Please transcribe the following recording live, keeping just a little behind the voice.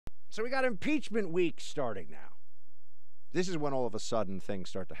So we got impeachment week starting now. This is when all of a sudden things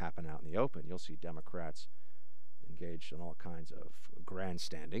start to happen out in the open. You'll see Democrats engaged in all kinds of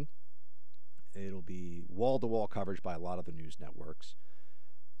grandstanding. It'll be wall-to-wall coverage by a lot of the news networks.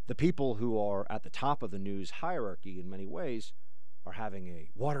 The people who are at the top of the news hierarchy in many ways are having a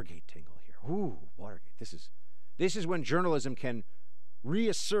Watergate tingle here. Ooh, Watergate. This is when journalism can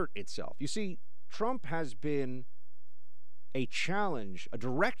reassert itself. You see, Trump has been a challenge, a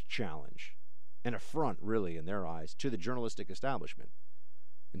direct challenge, an affront, really, in their eyes, to the journalistic establishment.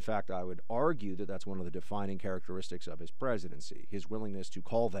 In fact, I would argue that that's one of the defining characteristics of his presidency, his willingness to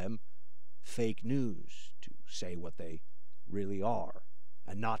call them fake news, to say what they really are,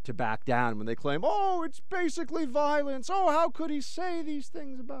 and not to back down when they claim, oh, it's basically violence. Oh, how could he say these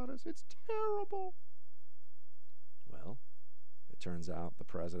things about us? It's terrible. Well, it turns out the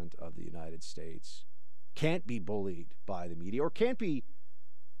President of the United States can't be bullied by the media or can't be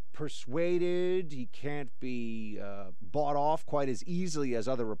persuaded. He can't be bought off quite as easily as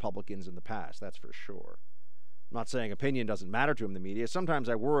other Republicans in the past, that's for sure. I'm not saying opinion doesn't matter to him in the media. Sometimes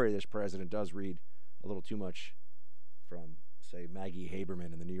I worry this president does read a little too much from, say, Maggie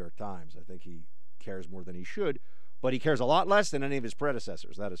Haberman in the New York Times. I think he cares more than he should, but he cares a lot less than any of his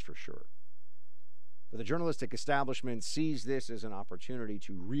predecessors, that is for sure. But the journalistic establishment sees this as an opportunity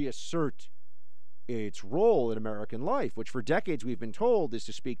to reassert its role in American life, which for decades we've been told is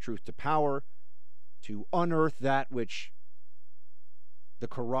to speak truth to power, to unearth that which the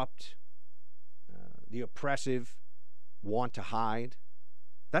corrupt, the oppressive want to hide.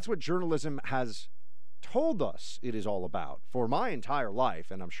 That's what journalism has told us it is all about for my entire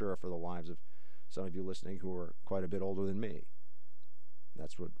life, and I'm sure for the lives of some of you listening who are quite a bit older than me.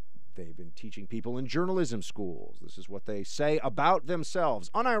 That's what they've been teaching people in journalism schools. This is what they say about themselves,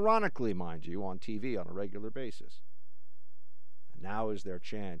 unironically, mind you, on TV on a regular basis. And now is their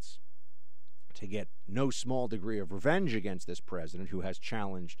chance to get no small degree of revenge against this president who has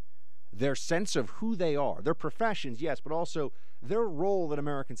challenged their sense of who they are, their professions, yes, but also their role in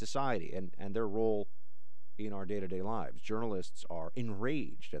American society and their role in our day-to-day lives. Journalists are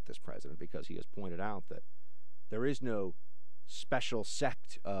enraged at this president because he has pointed out that there is no special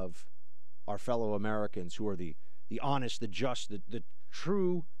sect of our fellow Americans who are the honest, the just, the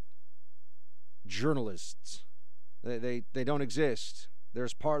true journalists. They don't exist. There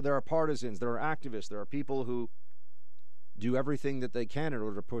are partisans, there are activists, there are people who do everything that they can in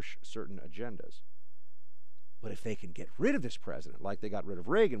order to push certain agendas. But if they can get rid of this president, like they got rid of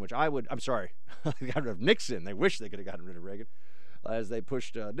Reagan, which they got rid of Nixon. They wish they could have gotten rid of Reagan as they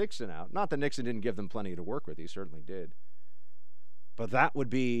pushed Nixon out. Not that Nixon didn't give them plenty to work with. He certainly did. But that would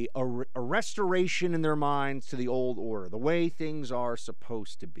be a restoration in their minds to the old order, the way things are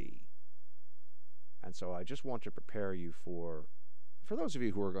supposed to be. And so I just want to prepare you for those of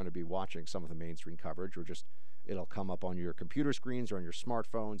you who are going to be watching some of the mainstream coverage, or just it'll come up on your computer screens or on your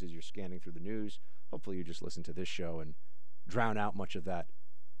smartphones as you're scanning through the news. Hopefully you just listen to this show and drown out much of that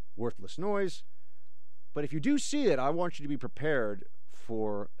worthless noise. But if you do see it, I want you to be prepared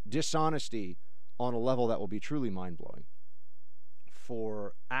for dishonesty on a level that will be truly mind-blowing,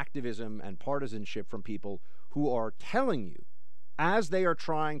 for activism and partisanship from people who are telling you, as they are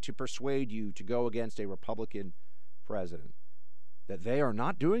trying to persuade you to go against a Republican president, that they are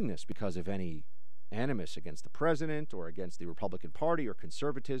not doing this because of any animus against the president or against the Republican Party or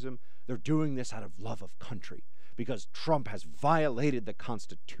conservatism. They're doing this out of love of country because Trump has violated the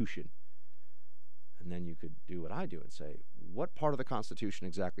Constitution. And then you could do what I do and say, what part of the Constitution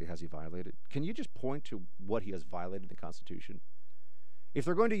exactly has he violated? Can you just point to what he has violated in the Constitution? If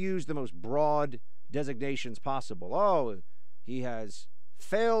they're going to use the most broad designations possible, he has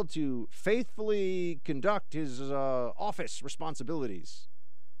failed to faithfully conduct his office responsibilities.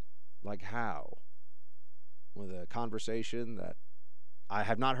 Like how? With a conversation that I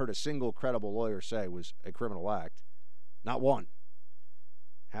have not heard a single credible lawyer say was a criminal act. Not one.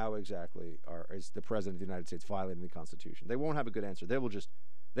 How exactly is the President of the United States violating the Constitution? They won't have a good answer. They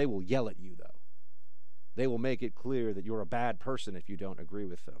will yell at you, though. They will make it clear that you're a bad person if you don't agree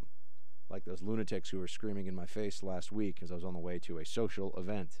with them. Like those lunatics who were screaming in my face last week as I was on the way to a social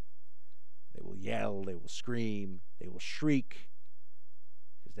event. They will yell, they will scream, they will shriek,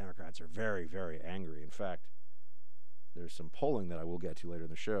 because Democrats are very, very angry. In fact, there's some polling that I will get to later in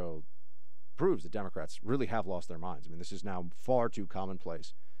the show proves that Democrats really have lost their minds. I mean, this is now far too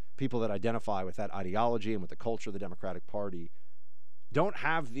commonplace. People that identify with that ideology and with the culture of the Democratic Party don't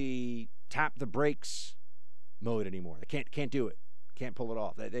have the tap the brakes mode anymore. They can't do it. Can't pull it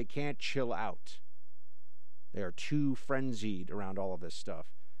off. They can't chill out. They are too frenzied around all of this stuff,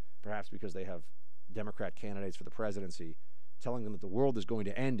 perhaps because they have Democrat candidates for the presidency telling them that the world is going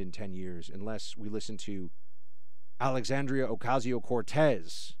to end in 10 years unless we listen to Alexandria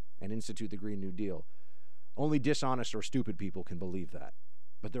Ocasio-Cortez and institute the Green New Deal. Only dishonest or stupid people can believe that.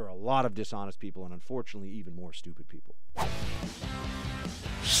 But there are a lot of dishonest people and, unfortunately, even more stupid people.